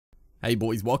Hey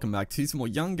boys, welcome back to some more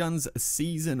Young Guns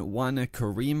Season 1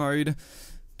 Career Mode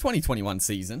 2021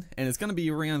 season, and it's going to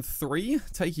be round 3,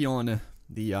 taking on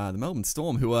the Melbourne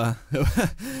Storm, who are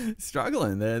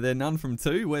struggling. They're none from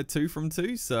 2, we're 2 from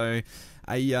 2, so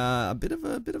a bit of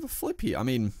a flip here. I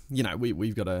mean, you know,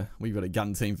 we've got a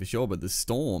gun team for sure, but the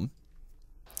Storm,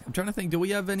 I'm trying to think, do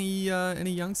we have any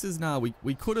youngsters? Nah,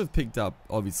 we could have picked up,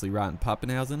 obviously, Ryan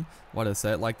Pappenhausen. Why did I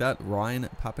say it like that? Ryan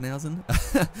Pappenhausen.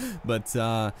 But,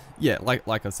 yeah,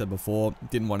 like I said before,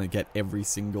 didn't want to get every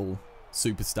single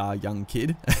superstar young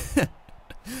kid.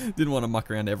 Didn't want to muck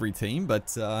around every team,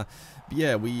 but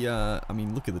yeah, I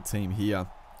mean, look at the team here.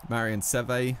 Marion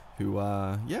Seve, who,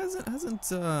 yeah,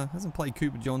 hasn't played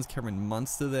Cooper Johns, Cameron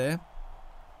Munster there.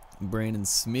 Brandon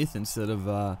Smith instead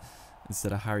of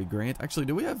Harry Grant. Actually,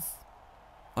 do we have...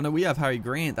 Oh no, we have Harry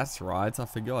Grant. That's right. I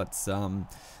forgot.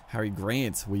 Harry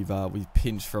Grant. We've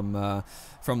pinched from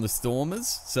the Stormers.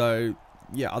 So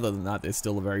yeah, other than that, they're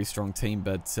still a very strong team.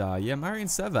 But yeah, Marion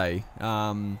Seve.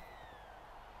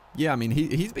 Yeah, I mean,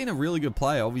 he's been a really good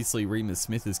player. Obviously, Remus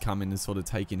Smith has come in and sort of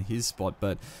taken his spot,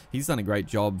 but he's done a great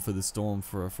job for the Storm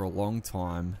for a long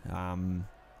time.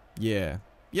 Yeah,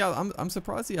 I'm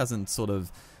surprised he hasn't sort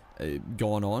of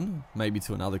gone on maybe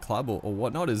to another club or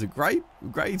whatnot. Is a great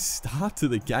start to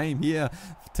the game here.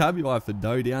 Tabuai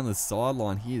Fado down the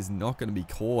sideline. He is not going to be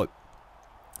caught,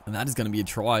 and that is going to be a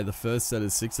try, the first set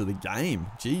of 6 of the game.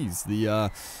 Jeez,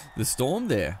 the Storm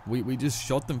there, we just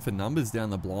shot them for numbers down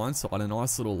the blind side. A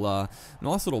nice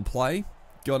little play.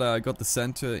 Got the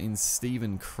center in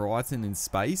Stephen Crichton in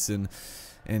space, and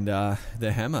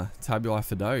the hammer, Tabuai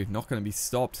Fado, not going to be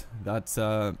stopped. That's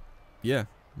yeah,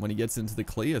 when he gets into the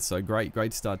clear. So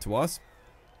great start to us.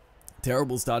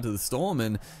 Terrible start to the Storm,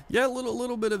 and yeah, a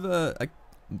little bit of a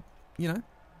you know,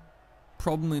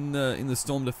 problem in the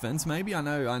Storm defense. Maybe I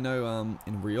know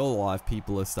in real life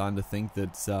people are starting to think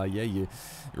that yeah, you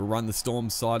run the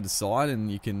Storm side to side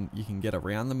and you can get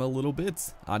around them a little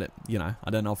bit. I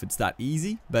don't know if it's that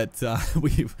easy, but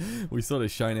we've sort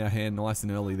of shown our hand nice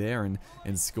and early there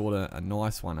and scored a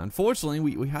nice one. Unfortunately,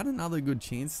 we had another good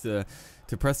chance to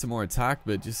press some more attack,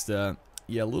 but just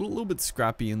yeah, a little bit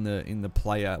scrappy in the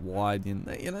play out wide. And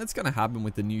you know, it's going to happen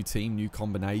with the new team, new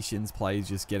combinations, players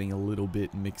just getting a little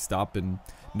bit mixed up and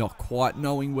not quite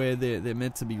knowing where they're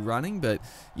meant to be running. But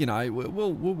you know,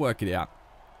 we'll work it out.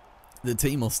 The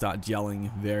team will start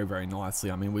gelling very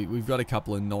nicely. I mean, we've got a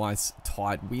couple of nice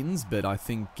tight wins, but I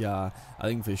think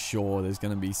for sure there's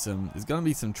going to be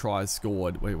some tries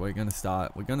scored. We're going to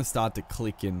start to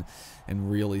click and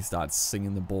really start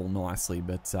singing the ball nicely.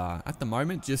 But at the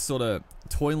moment, just sort of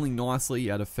toiling nicely.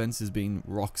 Our defense has been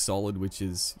rock solid, which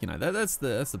is, you know, that's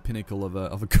the pinnacle of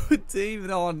a good team.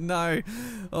 Oh no,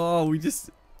 oh, we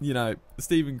just, you know,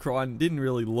 Stephen Crichton didn't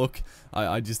really look.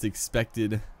 I just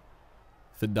expected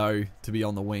Fado to be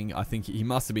on the wing. I think he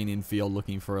must have been in field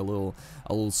looking for a little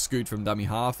scoot from dummy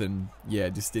half, and yeah,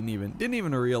 just didn't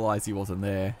even realize he wasn't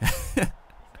there.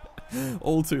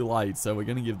 All too late. So we're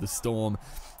going to give the Storm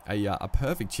a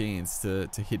perfect chance to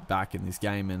hit back in this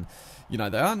game, and you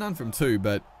know, they are none from 2,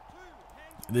 but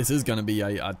this is going to be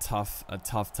a tough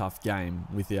game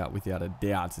without a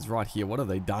doubt. It's right here. What have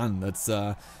they done? That's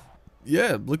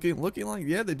yeah, looking like,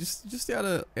 yeah, they're just out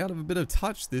of a bit of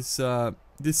touch this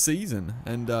season.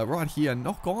 And right here,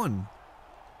 knock on.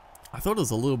 I thought it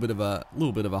was a little bit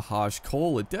of a harsh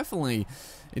call. It definitely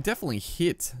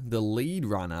hit the lead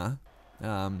runner.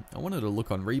 I wanted to look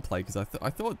on replay because I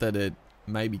thought that it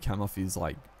maybe come off his,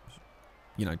 like,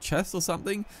 you know, chest or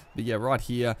something. But yeah, right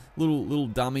here, little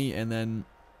dummy, and then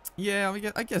yeah,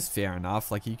 I guess fair enough.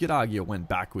 Like, you could argue it went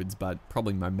backwards, but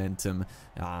probably momentum.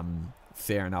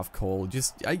 Fair enough call.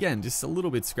 Just again, just a little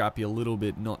bit scrappy, a little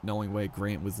bit not knowing where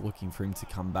Grant was looking for him to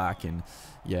come back, and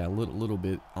yeah, a little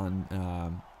bit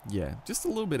yeah, just a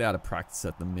little bit out of practice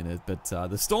at the minute. But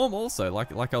the Storm also,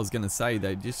 like I was gonna say,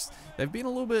 they've been a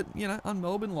little bit, you know,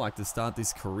 un-Melbourne-like to start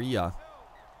this career.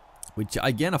 Which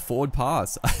again, a forward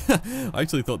pass. I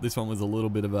actually thought this one was a little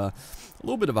bit of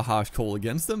a harsh call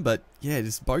against them, but yeah,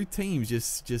 just both teams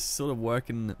just sort of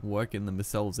working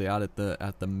themselves out at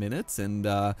the minutes, and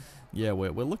yeah,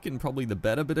 we're looking probably the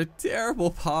better, but a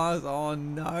terrible pass. Oh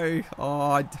no!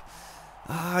 Oh,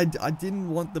 I didn't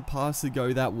want the pass to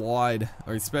go that wide,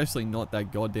 or especially not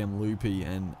that goddamn loopy.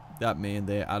 And that man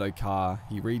there, Adokar,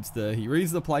 he reads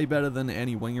the play better than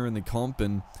any winger in the comp,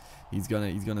 and he's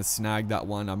gonna snag that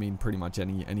one. I mean, pretty much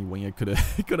any winger could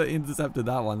have intercepted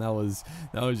that one. That was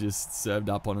just served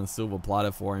up on a silver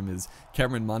platter for him. Is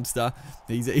Cameron Munster?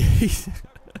 He's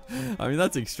I mean,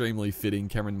 that's extremely fitting.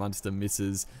 Cameron Munster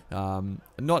misses. Not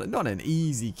an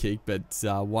easy kick, but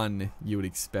one you would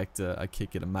expect a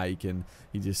kicker to make, and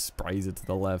he just sprays it to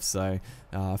the left. So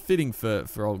fitting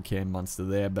for old Cam Munster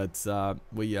there. But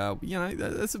you know,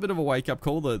 that's a bit of a wake-up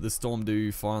call. The Storm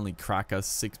do finally crack us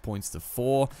 6 points to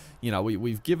 4. You know,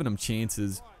 we've given them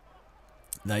chances.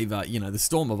 They've, you know, the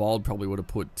Storm of old probably would have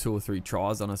put 2 or 3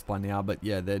 tries on us by now, but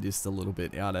yeah, they're just a little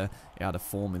bit out of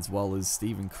form, as well as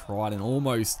Stephen Crichton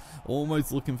almost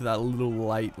looking for that little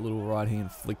right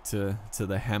hand flick to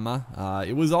the hammer.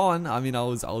 It was on. I mean, I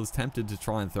was tempted to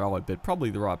try and throw it, but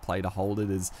probably the right play to hold it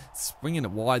is swinging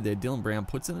it wide there. Dylan Brown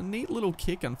puts in a neat little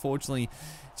kick. Unfortunately,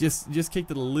 just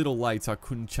kicked it a little late, so I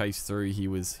couldn't chase through. He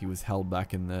was held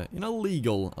back in an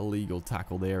illegal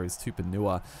tackle there as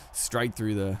Tupanua straight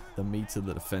through the meat of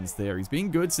the defense there. He's been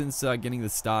good since getting the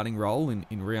starting role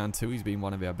in round 2. He's been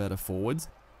one of our better forwards.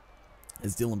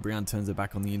 As Dylan Brown turns it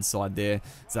back on the inside there,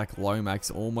 Zach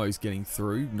Lomax almost getting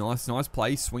through. Nice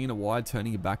play, swinging it wide,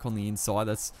 turning it back on the inside.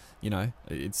 That's, you know,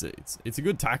 it's a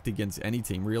good tactic against any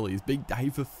team, really. It's big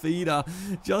Dave Fafita,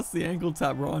 just the ankle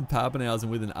tap. Ryan Pappenhausen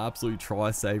with an absolute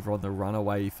try saver on the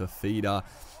runaway Fafita.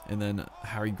 And then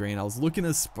Harry Green, I was looking to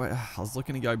go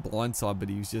blindside, but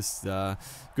he was just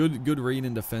good read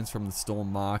in defense from the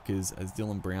Storm mark as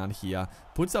Dylan Brown here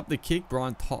puts up the kick.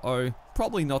 Brian Toto,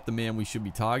 probably not the man we should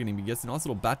be targeting, but he gets a nice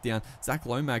little bat down. Zach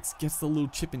Lomax gets the little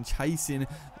chip and chase in.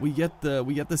 We get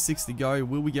the 6 to go.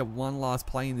 Will we get one last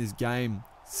play in this game?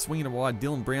 Swinging it wide,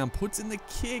 Dylan Brown puts in the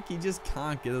kick. He just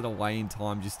can't get it away in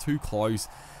time, just too close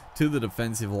to the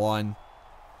defensive line.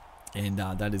 And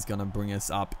that is going to bring us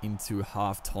up into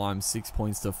half-time, 6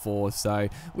 points to 4. So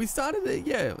we started to,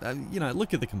 you know,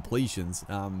 look at the completions.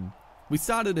 We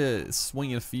started to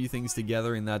swing a few things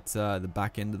together in that the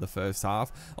back end of the first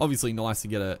half. Obviously, nice to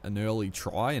get an early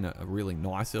try, and a really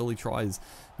nice early try. It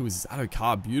was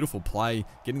Adokar, beautiful play,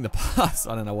 getting the pass.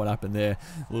 I don't know what happened there.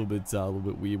 A little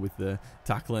bit weird with the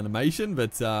tackle animation,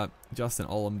 but Justin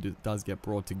Olam does get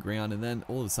brought to ground, and then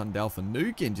all of a sudden, Dalphin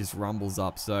Nukin just rumbles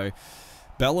up. So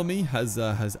Bellamy has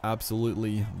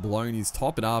absolutely blown his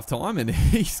top at halftime, and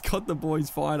he's got the boys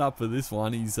fired up for this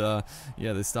one. He's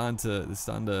they're starting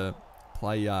to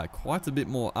play quite a bit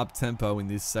more up tempo in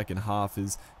this second half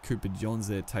as Cooper Johns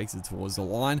there takes it towards the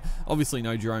line. Obviously,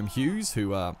 no Jerome Hughes,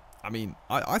 who I mean,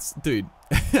 dude,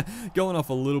 going off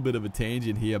a little bit of a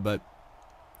tangent here, but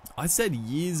I said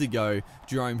years ago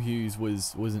Jerome Hughes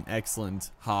was an excellent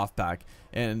halfback,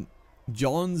 and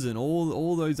Johns and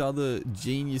all those other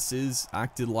geniuses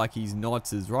acted like he's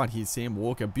not. As right here, Sam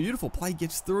Walker, beautiful play,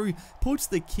 gets through, puts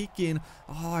the kick in.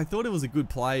 Oh, I thought it was a good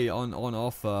play on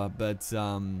offer, but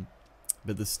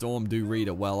the Storm do read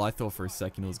it well. I thought for a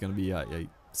second it was going to be a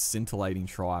scintillating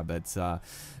try, but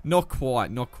not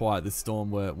quite. The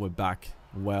Storm were back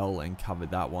well and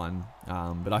covered that one.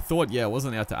 But I thought, it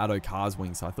wasn't out to Adokar's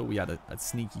wing, so I thought we had a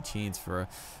sneaky chance for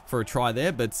a try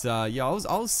there. But I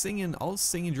was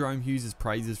singing Jerome Hughes'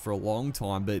 praises for a long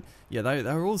time. But yeah, they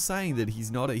were all saying that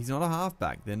he's not a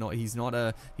halfback. He's not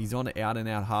an out and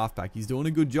out halfback. He's doing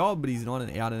a good job, but he's not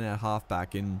an out and out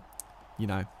halfback. And you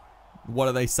know, what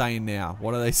are they saying now?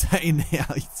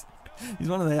 He's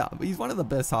one of the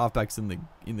best halfbacks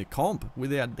in the comp,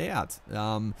 without doubt.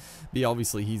 But yeah,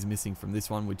 obviously he's missing from this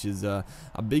one, which is a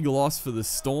big loss for the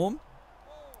Storm.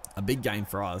 A big game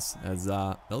for us, as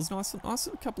that was nice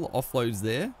a couple of offloads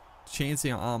there,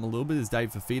 chancing our arm a little bit as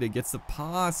Dave Fafita gets the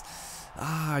pass.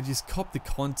 Just copped the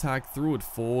contact, threw it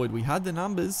forward. We had the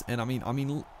numbers, and I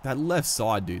mean that left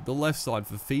side, dude, the left side,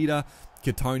 Fafita,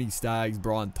 Katoni Staggs,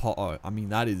 Brian Toto. I mean,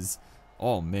 that is,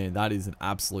 oh man, that is an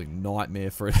absolute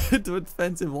nightmare for a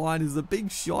defensive line. Is a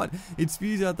big shot. It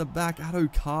spews out the back.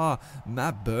 Adokar,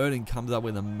 Matt Burden comes up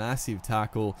with a massive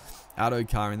tackle.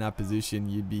 Adokar in that position,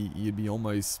 you'd be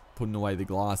almost putting away the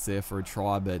glass there for a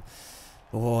try, but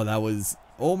that was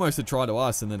almost a try to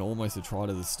us, and then almost a try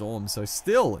to the Storm. So it's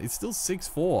still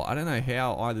 6-4. I don't know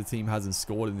how either team hasn't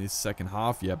scored in this second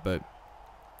half yet, but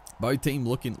both teams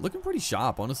looking pretty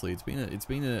sharp, honestly. It's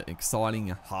been an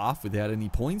exciting half without any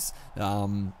points.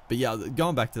 But yeah,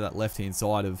 going back to that left-hand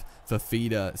side of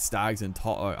Fafita, Staggs, and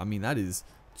Toto, I mean, that is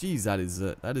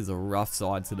a rough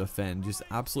side to defend. Just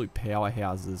absolute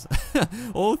powerhouses.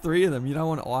 All three of them. You don't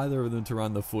want either of them to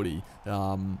run the footy.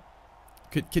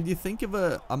 Could you think of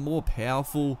a more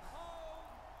powerful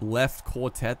left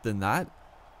quartet than that?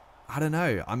 I don't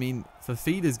know. I mean,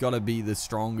 Fafita's got to be the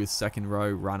strongest second row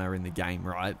runner in the game,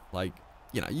 right? Like,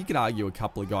 you know, you could argue a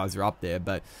couple of guys are up there,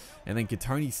 but and then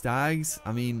Katoni Staggs.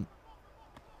 I mean,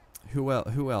 who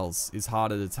else is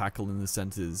harder to tackle in the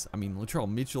centres? I mean,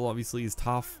 Latrell Mitchell obviously is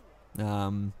tough. There's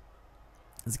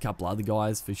a couple other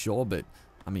guys for sure, but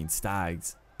I mean,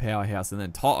 Staggs, powerhouse. And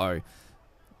then Toto,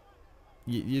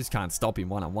 you just can't stop him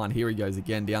one-on-one. Here he goes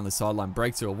again down the sideline.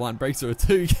 Breaks through a 1, breaks through a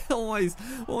 2. always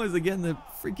again the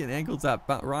freaking ankle tap.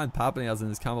 But Ryan Pappenhausen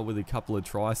has come up with a couple of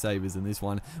try savers in this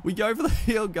one. We go for the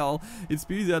field goal. It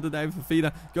spews out to David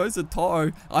Fafita. Goes to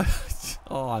Toto.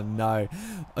 Oh no.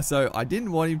 So I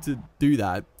didn't want him to do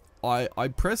that. I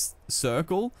pressed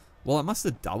circle. Well, I must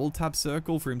have double tap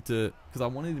circle for him to, because I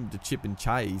wanted him to chip and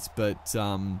chase. But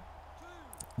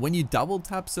when you double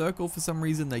tap circle, for some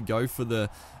reason they go for the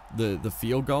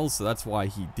field goal, so that's why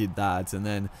he did that. And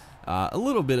then a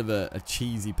little bit of a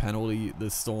cheesy penalty. The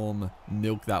Storm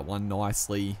milked that one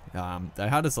nicely. They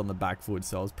had us on the back foot,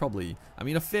 so it was probably, I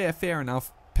mean, a fair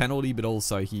enough penalty, but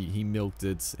also he milked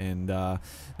it, and they're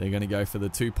going to go for the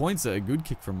 2 points. A good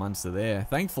kick from Munster there.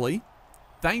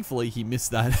 Thankfully, he missed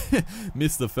that,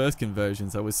 missed the first conversion.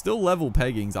 So we're still level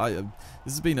peggings.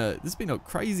 This has been a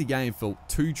crazy game for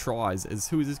 2 tries. As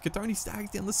who is this? Katoni Staggs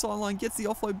down the sideline, gets the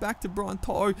offload back to Brian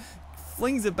Toto,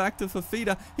 flings it back to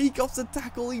Fafita. He got the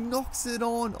tackle. He knocks it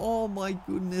on. Oh my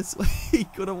goodness, he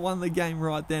could have won the game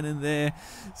right then and there.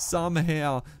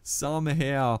 Somehow.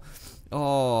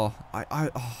 Oh,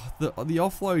 the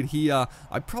offload here,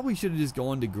 I probably should have just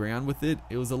gone to ground with it.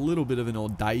 It was a little bit of an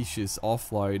audacious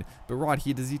offload. But right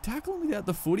here, does he tackle him without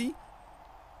the footy?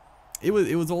 It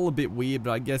was all a bit weird,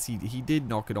 but I guess he did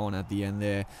knock it on at the end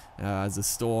there. As the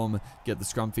Storm get the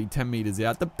scrum feed 10 meters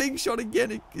out. The big shot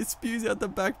again, it spews out the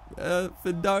back.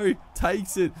 Fido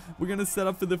takes it. We're going to set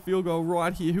up for the field goal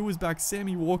right here. Who was back?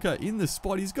 Sammy Walker in the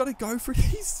spot. He's got to go for it.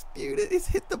 He's spewed it. It's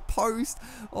hit the post.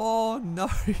 Oh, no.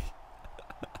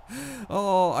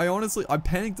 Oh, I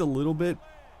panicked a little bit.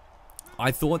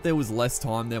 I thought there was less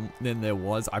time than there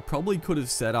was. I probably could have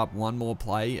set up one more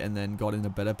play and then got in a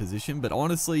better position. But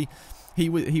honestly, he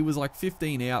was like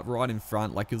 15 out right in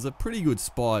front. Like, it was a pretty good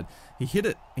spot. He hit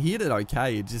it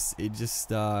okay. It just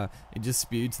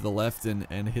spewed to the left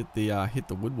and hit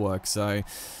the woodwork. So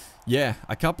yeah,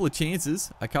 a couple of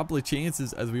chances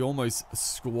as we almost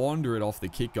squander it off the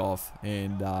kickoff,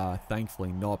 and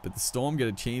thankfully not. But the Storm get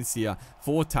a chance here.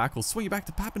 4 tackles, swing it back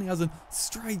to Pappenhausen,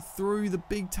 straight through the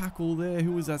big tackle there.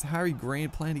 Who was that? Harry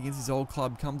Grant, playing against his old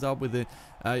club, comes up with it.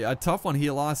 A tough one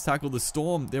here, last tackle. The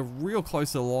Storm, they're real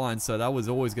close to the line, so that was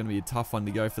always going to be a tough one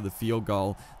to go for the field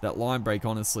goal. That line break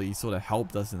honestly sort of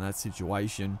helped us in that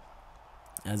situation.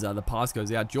 As the pass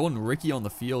goes out, Jordan Ricky on the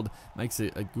field makes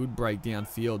a good break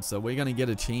downfield. So we're going to get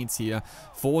a chance here.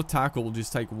 4 tackle,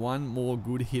 just take one more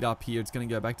good hit up here. It's going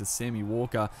to go back to Sammy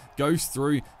Walker. Goes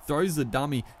through, throws the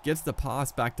dummy, gets the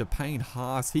pass back to Payne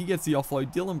Haas. He gets the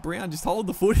offload. Dylan Brown, just hold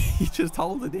the footy. Just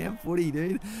hold the damn footy,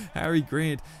 dude. Harry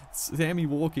Grant, Sammy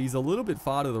Walker, he's a little bit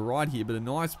far to the right here, but a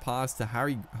nice pass to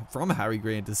from Harry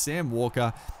Grant to Sam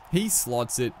Walker. He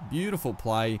slots it, beautiful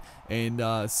play,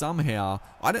 and somehow,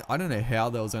 I don't know how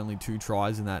there was only 2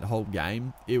 tries in that whole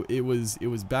game. It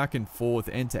was back and forth,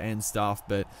 end-to-end stuff,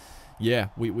 but yeah,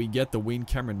 we get the win.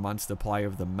 Cameron Munster, player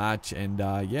of the match, and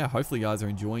yeah, hopefully you guys are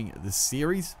enjoying the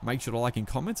series. Make sure to like and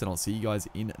comment, and I'll see you guys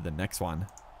in the next one.